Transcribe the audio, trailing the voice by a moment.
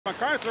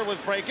MacArthur was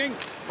breaking,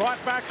 brought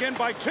back in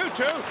by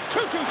Tootoo.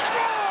 Tootoo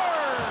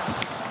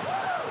scores!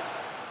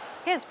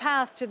 His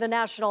path to the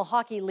National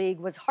Hockey League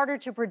was harder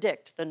to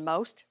predict than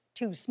most.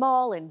 Too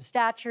small in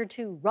stature,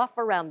 too rough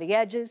around the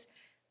edges.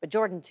 But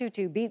Jordin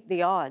Tootoo beat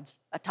the odds.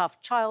 A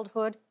tough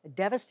childhood, a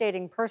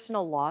devastating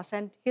personal loss,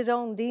 and his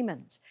own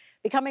demons.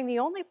 Becoming the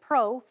only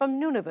pro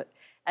from Nunavut,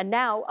 and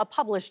now a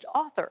published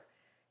author.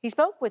 He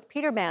spoke with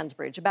Peter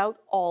Mansbridge about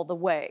All the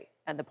Way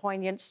and the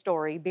poignant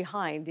story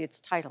behind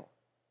its title.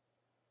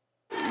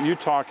 You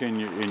talk in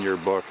your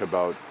book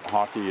about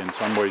hockey in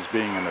some ways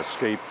being an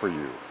escape for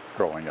you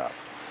growing up,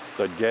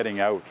 that getting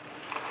out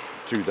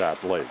to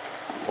that lake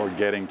or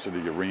getting to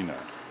the arena,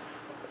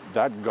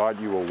 that got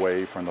you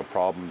away from the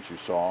problems you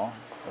saw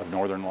of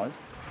Northern life?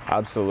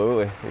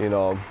 Absolutely. You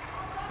know,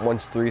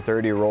 once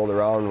 3:30 rolled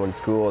around, when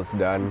school was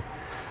done,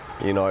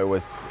 you know, it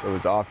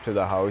was off to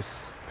the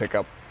house, pick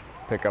up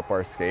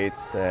our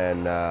skates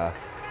and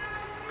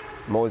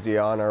mosey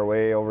on our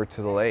way over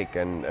to the lake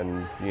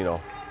and you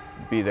know,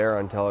 be there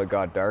until it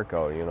got dark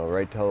out, you know,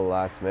 right till the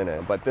last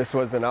minute. But this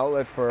was an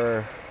outlet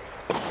for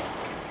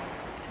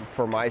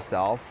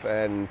myself,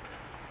 and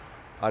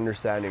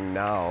understanding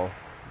now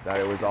that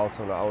it was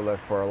also an outlet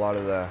for a lot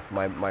of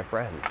my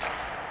friends,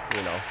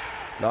 you know.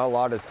 Not a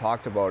lot is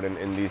talked about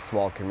in these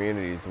small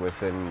communities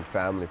within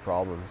family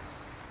problems.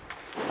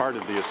 Part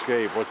of the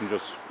escape wasn't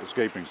just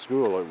escaping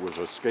school, it was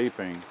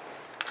escaping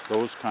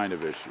those kind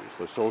of issues,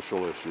 the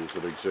social issues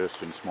that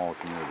exist in small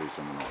communities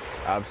in the north.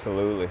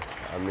 Absolutely.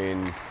 I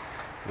mean,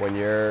 when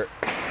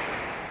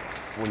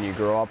you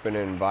grow up in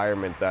an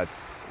environment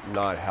that's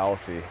not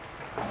healthy,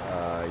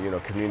 you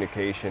know,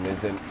 communication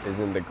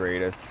isn't the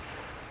greatest.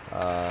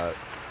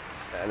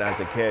 And as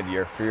a kid,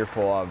 you're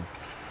fearful of,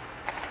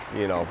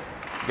 you know,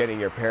 getting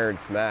your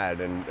parents mad,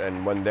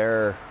 and when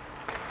they're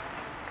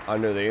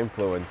under the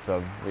influence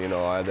of, you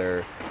know,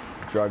 either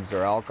drugs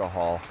or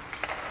alcohol,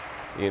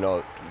 you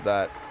know,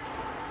 that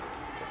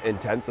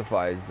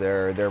intensifies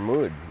their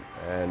mood.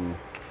 And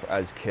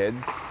as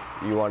kids,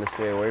 you want to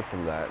stay away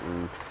from that.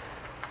 And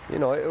you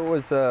know, it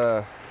was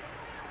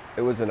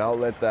an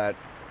outlet that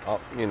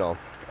you know,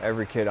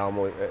 every kid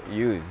almost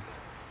used.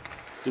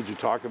 Did you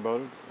talk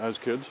about it as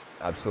kids?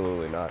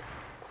 Absolutely not.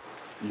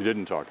 You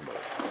didn't talk about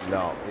it?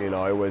 No, you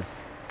know, it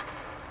was,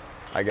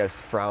 I guess,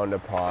 frowned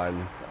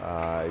upon.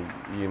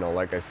 You know,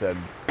 like I said,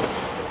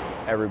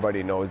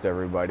 everybody knows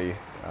everybody.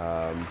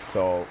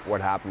 So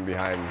what happened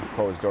behind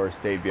closed doors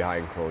stayed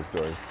behind closed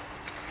doors.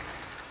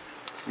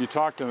 You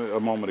talked a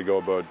moment ago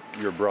about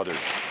your brother,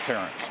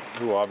 Terrence,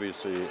 who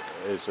obviously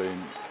is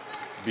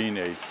being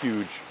a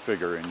huge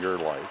figure in your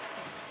life.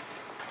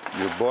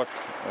 Your book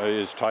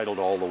is titled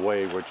All the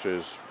Way, which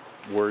is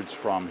words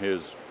from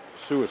his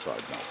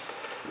suicide note.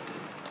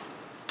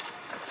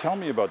 Tell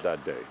me about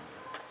that day.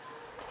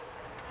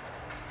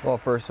 Well,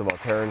 first of all,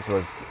 Terrence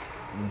was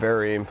a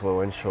very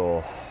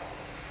influential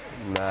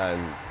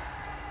man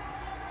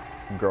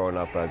growing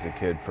up as a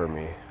kid for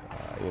me.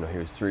 You know, he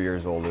was 3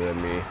 years older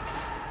than me.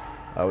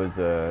 I was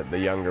the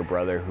younger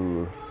brother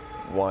who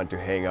wanted to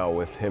hang out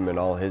with him and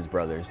all his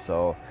brothers,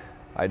 so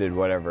I did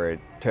whatever it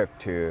took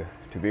to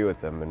be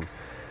with them. And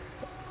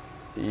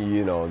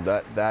you know,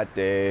 that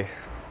day,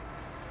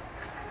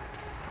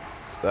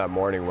 that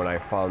morning when I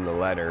found the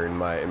letter in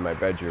my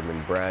bedroom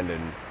in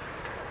Brandon,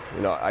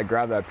 you know, I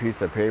grabbed that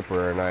piece of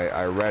paper and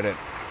I read it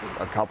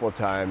a couple of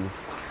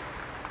times.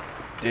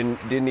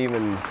 Didn't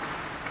even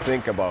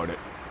think about it.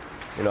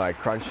 You know, I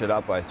crunched it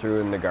up, I threw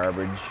it in the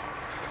garbage,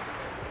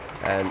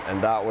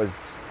 and that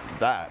was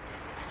that.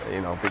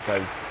 You know,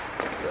 because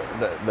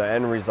the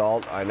end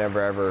result, I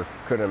never ever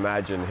could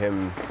imagine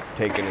him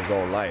taking his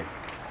own life.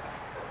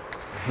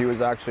 He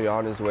was actually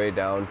on his way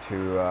down to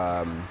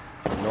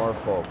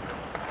Norfolk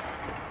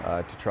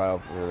to try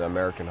out for the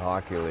American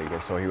Hockey League,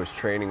 and so he was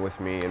training with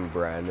me in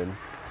Brandon,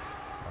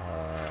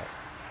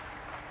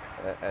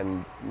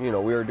 and you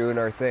know, we were doing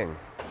our thing.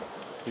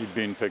 He'd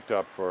been picked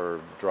up for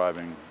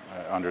driving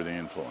under the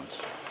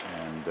influence,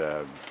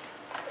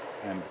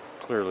 and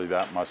clearly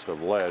that must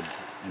have led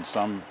in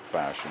some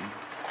fashion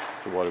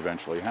to what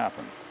eventually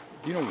happened.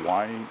 Do you know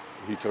why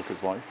he took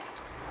his life?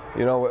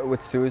 You know,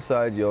 with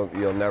suicide,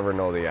 you'll never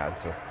know the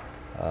answer.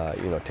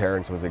 You know,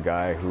 Terrence was a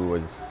guy who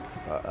was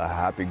a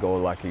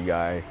happy-go-lucky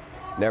guy,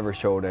 never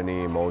showed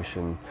any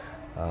emotion,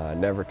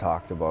 never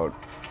talked about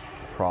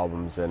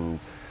problems, and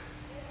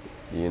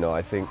you know,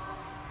 I think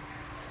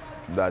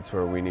that's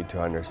where we need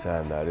to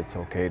understand that it's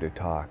okay to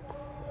talk.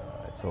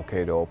 It's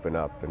okay to open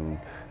up and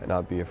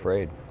not be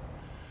afraid.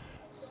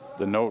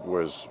 The note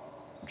was,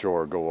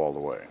 Jor, go all the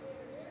way,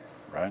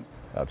 right?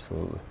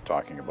 Absolutely.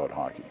 Talking about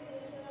hockey.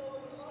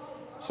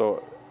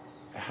 So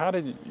how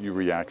did you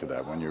react to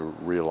that when you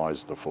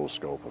realized the full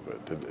scope of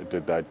it?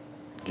 Did that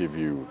give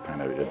you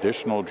kind of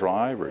additional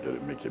drive, or did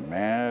it make you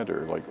mad,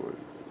 or like?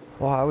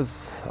 Well, I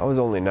was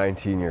only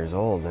 19 years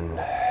old, and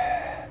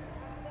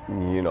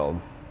you know,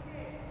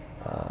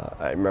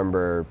 I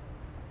remember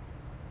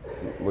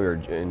we were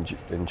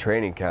in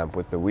training camp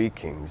with the Wee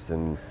Kings,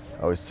 and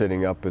I was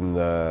sitting up in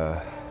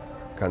the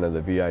kind of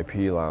the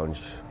VIP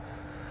lounge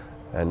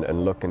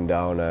and looking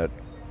down at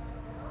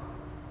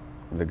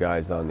the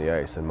guys on the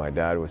ice, and my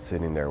dad was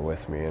sitting there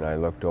with me, and I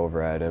looked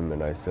over at him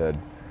and I said,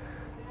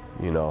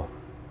 you know,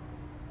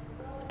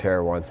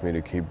 Tara wants me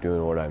to keep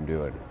doing what I'm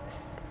doing.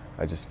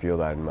 I just feel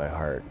that in my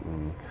heart.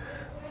 And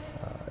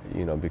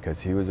you know, because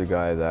he was a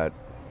guy that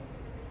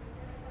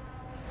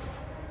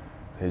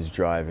his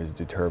drive, his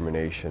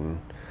determination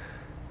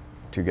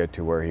to get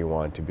to where he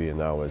wanted to be, and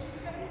that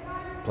was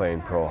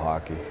playing pro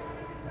hockey.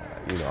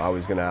 You know, I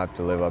was going to have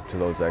to live up to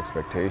those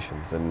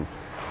expectations. And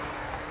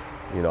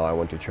you know, I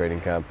went to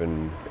training camp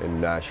in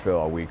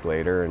Nashville a week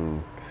later,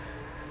 and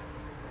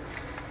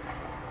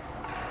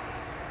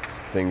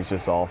things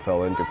just all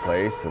fell into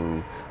place.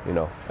 And you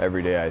know,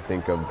 every day I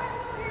think of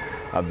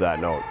that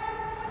note.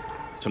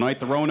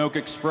 Tonight, the Roanoke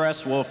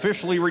Express will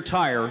officially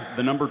retire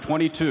the number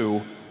 22,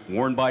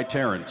 worn by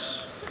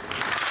Terrence.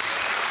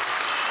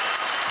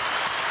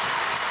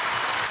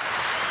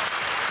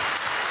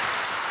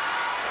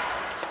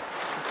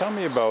 Tell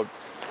me about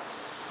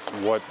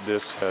what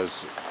this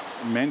has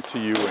meant to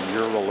you and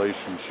your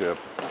relationship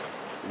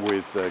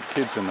with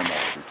kids in the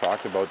North. We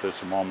talked about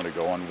this a moment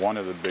ago, and one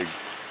of the big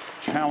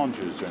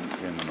challenges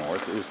in the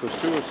North is the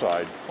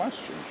suicide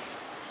question,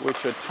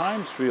 which at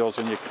times feels,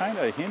 and you kind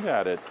of hint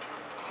at it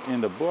in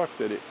the book,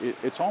 that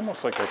it's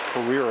almost like a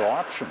career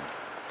option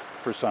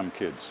for some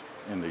kids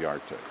in the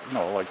Arctic, you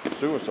know, like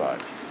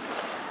suicide,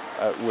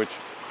 which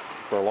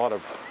for a lot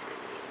of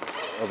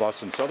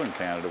us in southern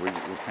Canada, we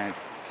can't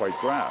quite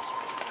grasp.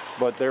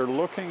 But they're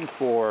looking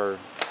for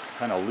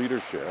kind of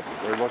leadership,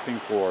 they're looking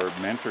for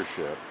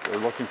mentorship, they're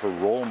looking for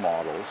role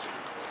models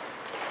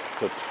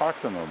to talk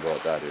to them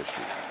about that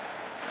issue.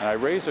 And I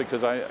raise it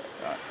because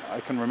I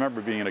can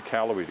remember being in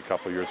Iqaluit a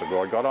couple of years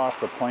ago. I got off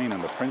the plane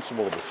and the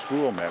principal of the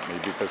school met me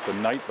because the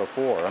night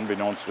before,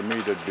 unbeknownst to me,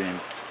 there'd been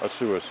a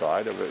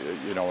suicide of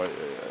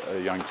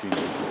a young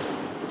teenager.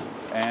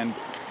 And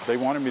they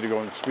wanted me to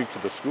go and speak to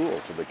the school,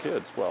 to the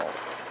kids. Well,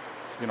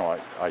 you know,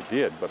 I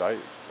did, but I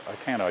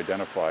can't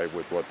identify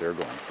with what they're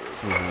going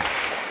through.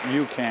 Mm-hmm.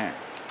 You can.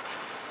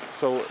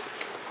 So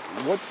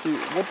what do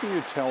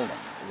you tell them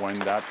when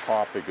that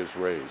topic is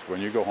raised? When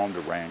you go home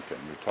to Rankin,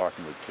 you're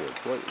talking with kids,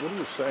 what do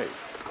you say?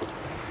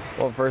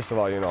 Well, first of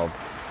all, you know,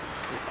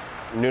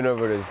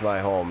 Nunavut is my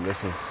home.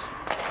 This is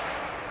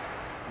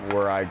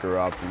where I grew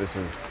up. This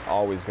is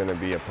always going to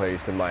be a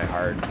place in my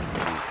heart.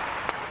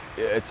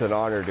 It's an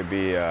honor to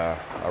be a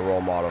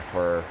role model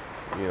for,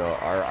 you know,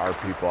 our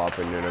people up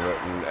in Nunavut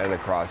and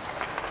across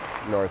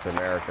North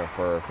America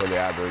for the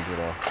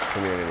Aboriginal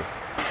community.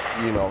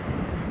 You know,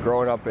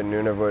 growing up in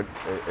Nunavut,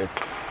 it's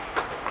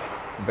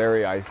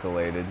very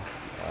isolated.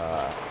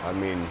 I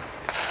mean,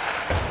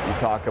 you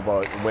talk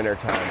about winter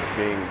times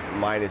being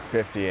minus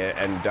 50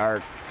 and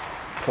dark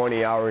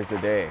 20 hours a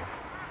day.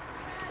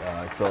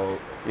 So,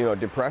 you know,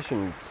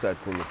 depression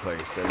sets into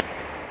place. And,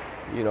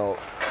 you know,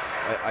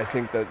 I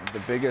think that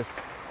the biggest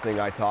thing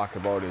I talk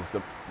about is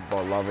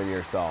about loving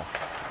yourself,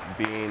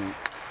 being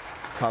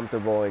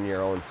comfortable in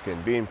your own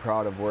skin, being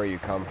proud of where you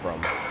come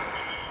from.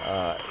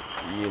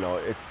 You know,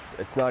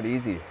 it's not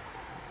easy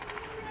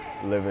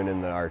living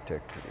in the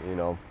Arctic. You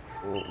know,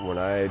 when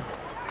I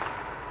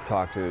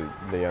talk to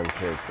the young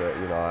kids,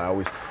 you know, I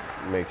always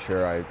make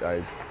sure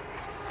I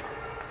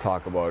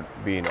talk about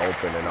being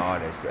open and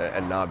honest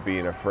and not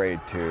being afraid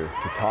to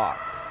talk.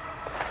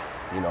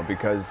 You know,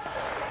 because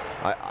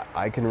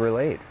I can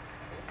relate.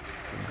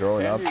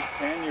 Growing up.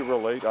 Can you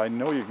relate? I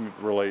know you can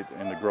relate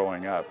in the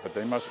growing up, but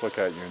they must look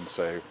at you and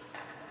say,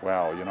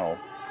 wow, you know,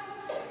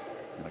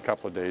 in a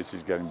couple of days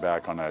he's getting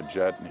back on that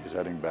jet and he's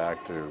heading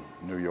back to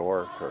New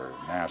York or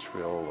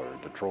Nashville or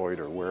Detroit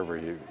or wherever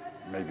he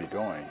may be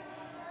going.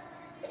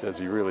 Does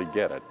he really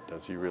get it?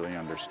 Does he really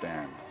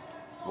understand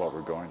what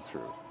we're going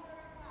through?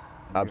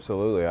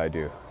 Absolutely, I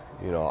do.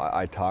 You know,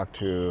 I talk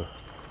to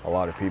a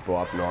lot of people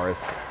up north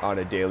on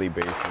a daily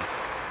basis,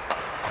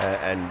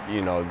 and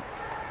you know,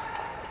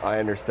 I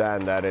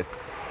understand that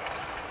it's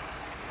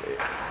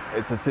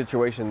a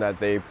situation that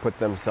they put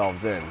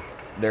themselves in.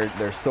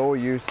 They're so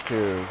used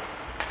to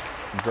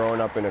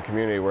growing up in a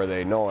community where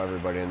they know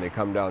everybody, and they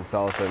come down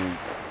south and,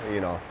 you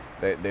know,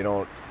 they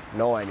don't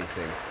know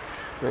anything.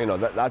 You know,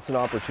 that's an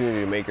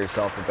opportunity to make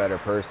yourself a better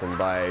person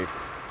by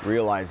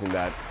realizing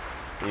that,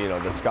 you know,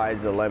 the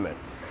sky's the limit.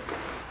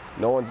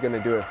 No one's going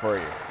to do it for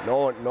you.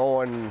 No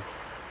one,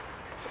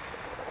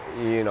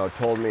 you know,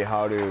 told me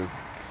how to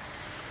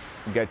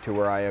get to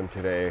where I am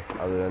today,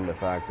 other than the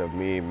fact of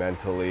me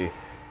mentally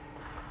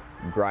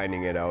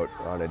grinding it out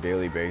on a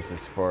daily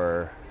basis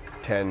for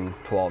 10,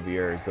 12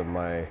 years of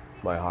my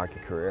hockey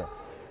career.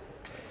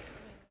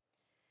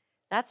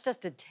 That's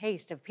just a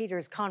taste of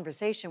Peter's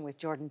conversation with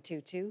Jordin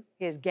Tootoo,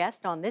 his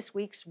guest on this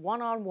week's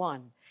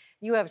One-on-One.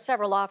 You have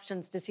several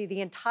options to see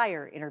the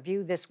entire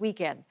interview this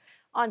weekend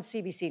on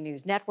CBC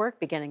News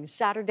Network beginning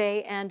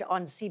Saturday, and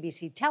on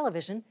CBC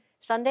Television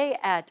Sunday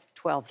at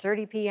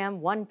 12:30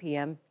 p.m., 1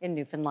 p.m. in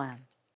Newfoundland.